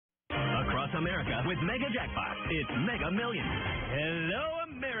America with Mega Jackpot. It's Mega Millions. Hello,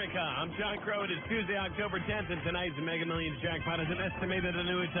 America. I'm John Crow. It is Tuesday, October 10th, and tonight's Mega Millions jackpot is an estimated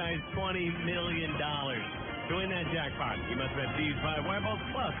annuitized $20 million. To win that jackpot, you must bet these 5 white balls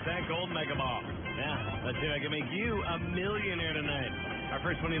plus that gold Mega Ball. Now, let's see if I can make you a millionaire tonight. Our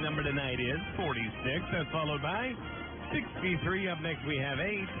first winning number tonight is 46. That's followed by 63. Up next, we have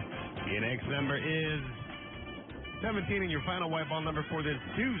 8. Your next number is 17, and your final white ball number for this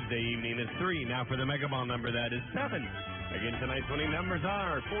Tuesday evening is 3. Now for the Mega Ball number, that is 7. Again, tonight's winning numbers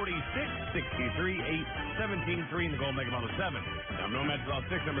are 46, 63, 8, 17, 3, and the gold Mega Ball is 7. Now, no matches all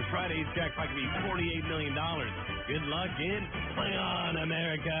 6 numbers. Friday's jackpot can be $48 million. Good luck and play on,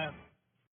 America.